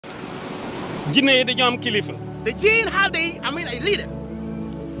Djiné yi dañoo am kilifa. The Jinn had a leader.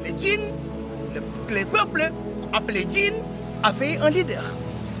 Les Jinn, les peuples appelés Jinn avaient un leader.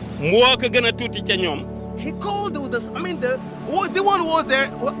 mu woo ko gën a tuuti ca ñoom. He called the one who was there.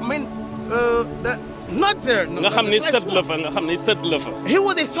 The not there. nga xam ne sët la fa nga xam ne sët la fa. He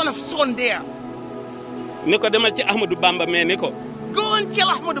was a son there. ni ko demal ci Ahmadou Bamba mais ni ko. Go and tell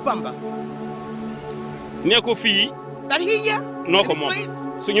Ahmadou Bamba. ne ko fii. That he here. noo ko moom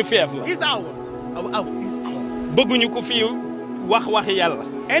suñu feef la. He's our. bëgguñu ko fii waxi yàlla.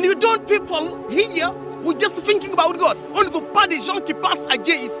 And you don't people here who just thinking about God. On ne veut pas des gens qui passent à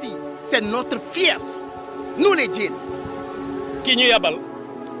Dieu ici. C'est notre fief. Nous les djinns. ki ñu yabal.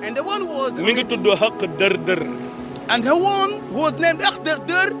 And the one was. mi ngi tudd Haq Dër. And the one who was named Haq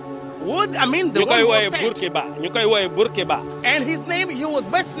Dër would the one who was sent. ñu koy wooye Bourkiba. And his name, he was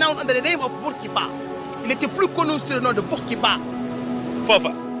best known under the name of Bourkiba. Il était plus connu sous le nom de Bourkiba.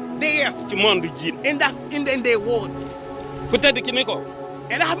 Foofa. There. ci monde Djinn. In the world. ku tedd ki ni ko.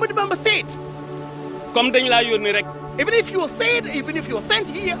 And Ahmadou Bamba said. comme dañ laa yónni rek. Even if you are sent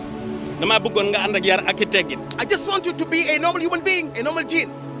here. dama bëggoon nga ànd ak yar ak i teggin. I just want you to be a normal human being, a normal Jinn.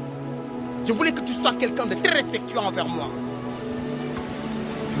 Je voulais que tu sois quelqu'un de très respectueux envers moi.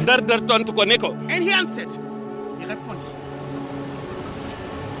 Dër tontu ko ni ko. And he answered. Il répondit.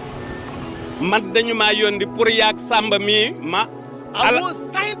 man dañu maa yónni pour yaag Samba mi ma. I was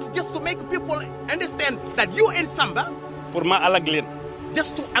sent just to make people understand that you and Samba. pour ma alag leen.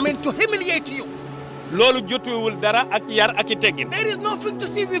 Just to humiliate you. loolu jotuwul dara ak yar ak i teggin. There is nothing to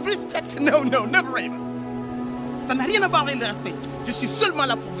see with respect. No, never ever. Ça n'a rien à voir avec le respect. Je suis seulement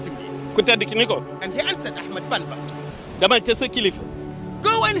là pour vous humilier. ku tedd ki ni ko. And he answered Ahmadou Bamba. dama ca sa kilifa.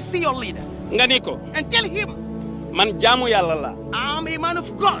 Go and see your leader. nga ni ko. And tell him. man jaamu yàlla la. I'm a man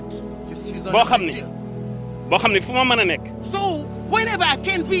of God. boo xam ni fu ma mën a nekk. So whenever I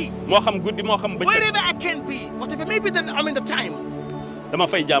can be. moo xam guddi moo xam bëccëg. Wherever I can be, whatever maybe the time. dama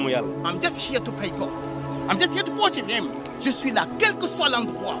fay jaamu yàlla. I'm just here to pray God. I'm just here to worship Him. Je suis là, quel que soit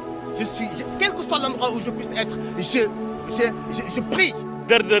l'endroit. Quel que soit l'endroit où je puisse être, je prie.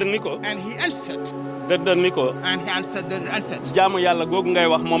 Dër ni ko. And he answered. Dër ni ko. And he answered. jaamu yàlla googu ngay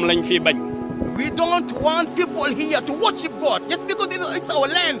wax moom lañ fiy bañ. We don't want people here to worship God just because it's our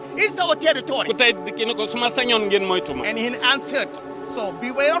land, it's our territory. ku tey ki ni ko su ma sañoon ngeen moytu ma. And he answered, so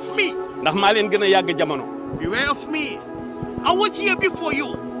beware of me. ndax maa leen gën a yàgg jamono. Beware of me. I was here before you.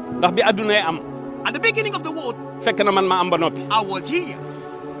 ndax bi addunay am. At the beginning of the world. fekk na man ma am ba noppi. I was here.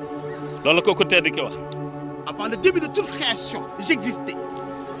 loolu ko ku tedd ki wax. Avant le début de toute création, j'existais.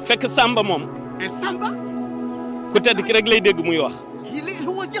 fekk Samba moom. Et Samba. ku tedd ki rek lay dégg muy wax. He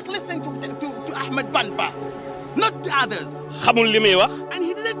was just listening to Ahmadou Bamba, not to others. xamul li muy wax. And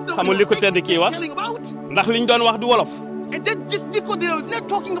he didn't know xamul li ko tedd kii wax. ndax liñ doon wax du wolof. And that just because they were not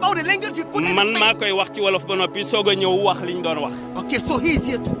talking about the language we couldn't man maa koy wax ci wolof ba noppi soog a ñëw wax liñ doon wax. Okay, so he is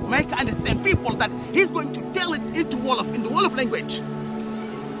here to make understand people that he's going to tell it into Wolof, in the Wolof language.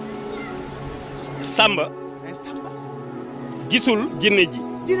 Samba. And Samba. gisul Djiné ji.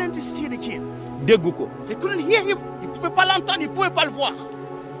 Didn't see the Jinn. déggu ko. They couldn't hear him. Ils ne pouvaient pas l'entendre, ils ne pouvaient pas le voir.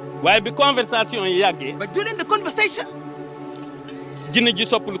 waaye bi conversation yi yàggee. But during the conversation. Djiné ji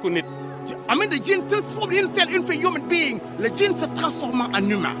soppul ko nit. The Jinn transformed himself into a human being. Le Jinn se transforma en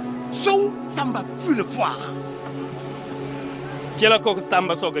humain. So, Samba put le voir. ci la ko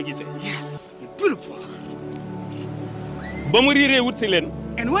Samba soog a gisee. Yes, he put le voir. ba mu riiree wut si leen.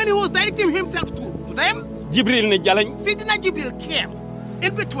 And when he was directing himself to them. Jibril ne jalañ. Sidina Jibril came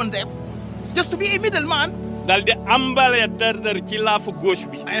in between them, just to be a middleman. dal di ambale Dër ci laafu gauche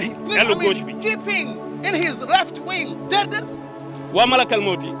bi. elu gauche bi. Keeping in his left wing Dër. waa malakal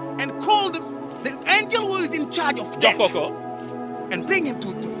mawti. And called the angel who is in charge of death. jox ko. And bring him to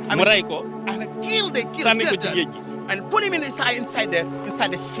mu rey ko. And killed sànni ko ci géej gi. And put him inside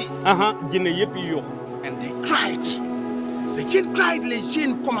the sea. Djiné yëpp yi yuuxu. And they cried. The Jinn cried, les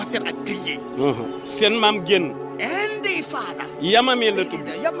Jinn commencèrent à crier. seen maam génn. And their father. Yamamine la tudd.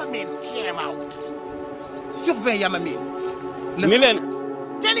 Yamamine came out. Surveille Yamamine. ni leen.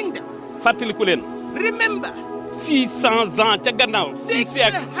 Telling them. fàttaliku leen. Remember. 600 ans ca gannaaw.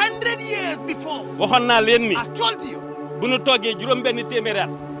 600 years before. waxoon naa leen ni. I told you. bu nu toogee juróom benn téeméeri at.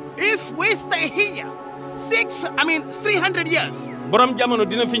 If we stay here 300 years. borom jamono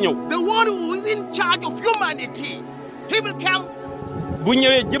dina fi ñëw. The one who is in charge of humanity, he will come. bu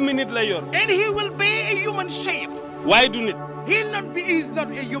ñëwee jëmmi nit lay yor. And he will be a human shape. waaye du nit. He is not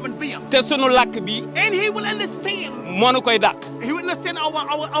a human being. te sunu làkk bi. And he will understand. moo nu koy dàq. He will understand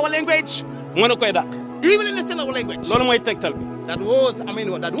our language. moo nu koy dàq. He will understand our language. loolu mooy tegtal bi. That was.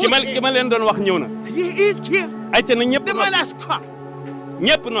 ki ma leen doon wax ñëw na. He is here. ayca na ñëpp The man has come.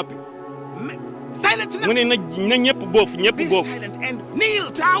 ñëpp noppi. Silent mu ne na ñëpp boof ñëpp Be boof silent and kneel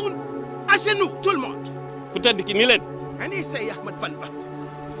down à genoux, tout le monde. ku tedd ki ni leen And he say, Ahmed Bamba,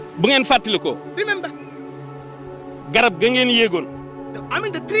 bu ngeen fàttali ko remember, garab ga ngeen yéegoon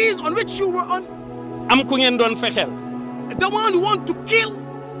the trees on which you were on, am ku ngeen doon fexeel the one you want to kill,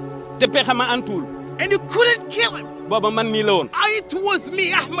 te pexama antuwul and you couldn't kill him. booba man mii la woon It was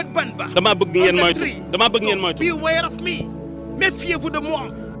me, Ahmed Bamba. dama bëgg ngeen On the moytu tree. dama bëgg ngeen moytu Beware of me. Méfiez-vous de moi.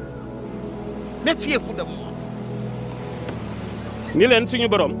 Méfiez-vous de moi. ni leen suñu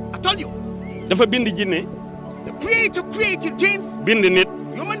borom I told you, dafa bind jinne the creator created jinns, bind nit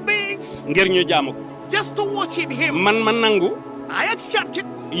human beings, ngir ñu jaamu ko just to worship him. man ma nangu I accepted,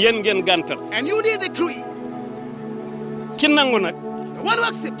 yéen ngeen gàntal and you did agree. ki nangu nag The one who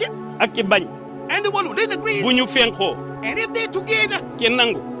accepted, ak ki bañ and the one who did agree. bu ñu fenkoo And if they together, ki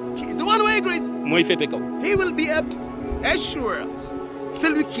nangu the one who agrees, mooy féete kaw he will be up. Assured.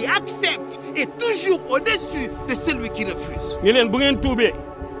 Celui qui accepte est toujours au-dessus de celui qui refuse. ni leen bu ngeen tuubee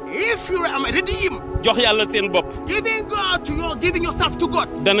If you are redeemed, jox yàlla seen bopp giving yourself to God,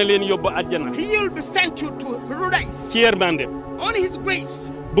 dana leen yóbbu àjjana He will be sent you to paradise ci yërmande on His grace.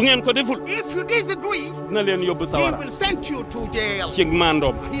 bu ngeen ko deful If you disagree, dina leen yóbbu He sawara will send you to jail. ci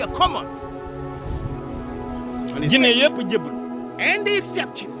mandoom Here, come on. On His jinne grace. yëpp jébbal And they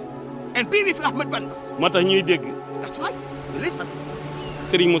accept Him and be with Ahmed Bamba. moo tax ñuy dégg That's why you listen.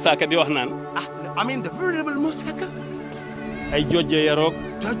 Serigne Moussa Ka di wax naan The venerable Mosaka, ay jojje yaroog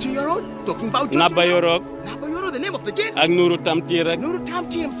Judge Yoro, talking about nabba yoroog Naba Yoro, the name of the jinns. ak nuuru tamtiir ak Nuru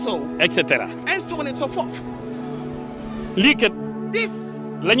Tamtiam, so et cetera and so on and so forth. lii kat This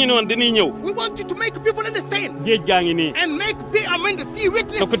la ñu ne woon dañuy ñëw we want you to make people understand géej gaa ngi nii and make the sea te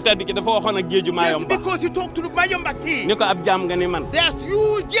witness. ku tedd ki dafa waxoon ak géeju Just Mayomba because you talk to the Mayomba Sea, ni ko ab jaam nga ni man there's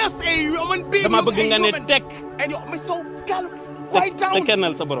you just a human being. dama bëgg nga ne human. tekk And you're so calm, quiet te down.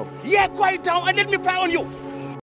 kennal sa borom Yeah, quiet down and let me pray on you.